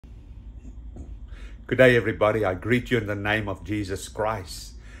Good day, everybody. I greet you in the name of Jesus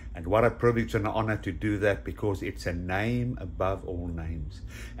Christ. And what a privilege and honor to do that, because it's a name above all names.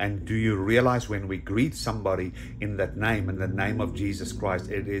 And do you realize when we greet somebody in that name, in the name of Jesus Christ,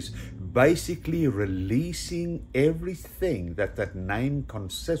 it is basically releasing everything that that name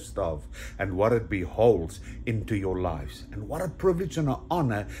consists of and what it beholds into your lives. And what a privilege and an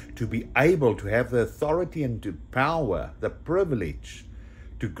honor to be able to have the authority and the power, the privilege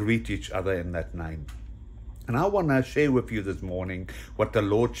to greet each other in that name. And I want to share with you this morning what the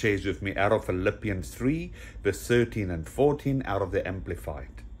Lord shares with me out of Philippians 3, verse 13 and 14, out of the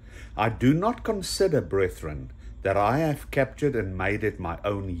Amplified. I do not consider, brethren, that I have captured and made it my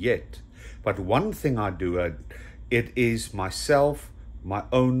own yet. But one thing I do, it is myself, my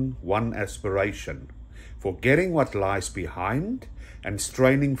own one aspiration, forgetting what lies behind and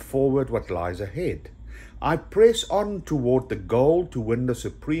straining forward what lies ahead. I press on toward the goal to win the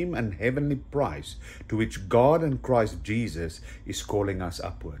supreme and heavenly prize to which God and Christ Jesus is calling us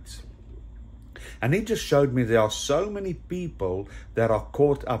upwards. And he just showed me there are so many people that are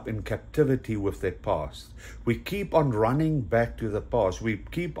caught up in captivity with their past. We keep on running back to the past. We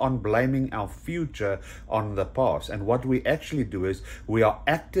keep on blaming our future on the past. And what we actually do is we are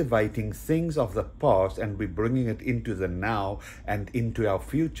activating things of the past and we're bringing it into the now and into our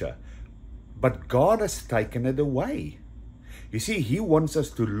future. But God has taken it away. You see, he wants us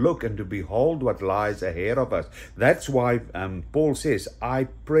to look and to behold what lies ahead of us. That's why Paul says, I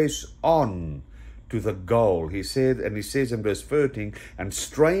press on to the goal. He says in verse 13, and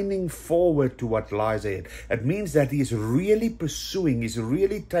straining forward to what lies ahead. It means that he's really pursuing, he's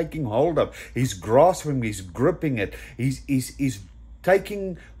really taking hold of, he's grasping, he's gripping it, he's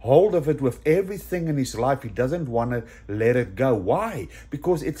taking hold of it with everything in his life. He doesn't want to let it go. Why?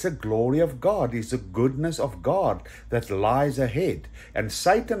 Because it's the glory of God. It's the goodness of God that lies ahead. And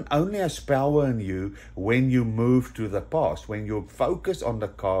Satan only has power in you when you move to the past, when you focus on the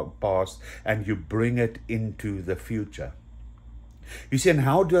past and you bring it into the future. You see, and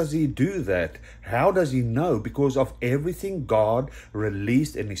how does he do that? How does he know? Because of everything God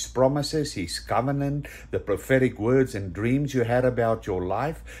released in his promises, his covenant, the prophetic words and dreams you had about your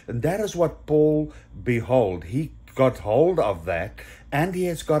life. And that is what Paul, behold, he got hold of that, and he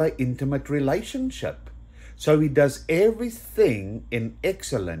has got an intimate relationship. So he does everything in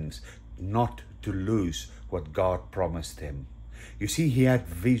excellence, not to lose what God promised him. You see, he had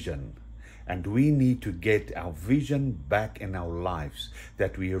vision. And we need to get our vision back in our lives,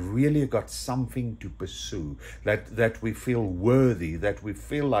 that we really got something to pursue, that we feel worthy, that we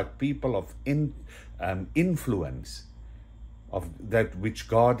feel like people of influence, of that which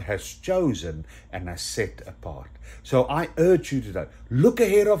God has chosen and has set apart. So I urge you today, look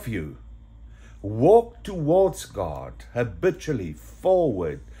ahead of you. Walk towards God, habitually,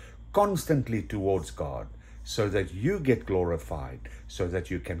 forward, constantly towards God, so that you get glorified, so that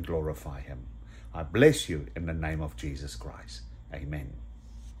you can glorify him. I bless you in the name of Jesus Christ. Amen.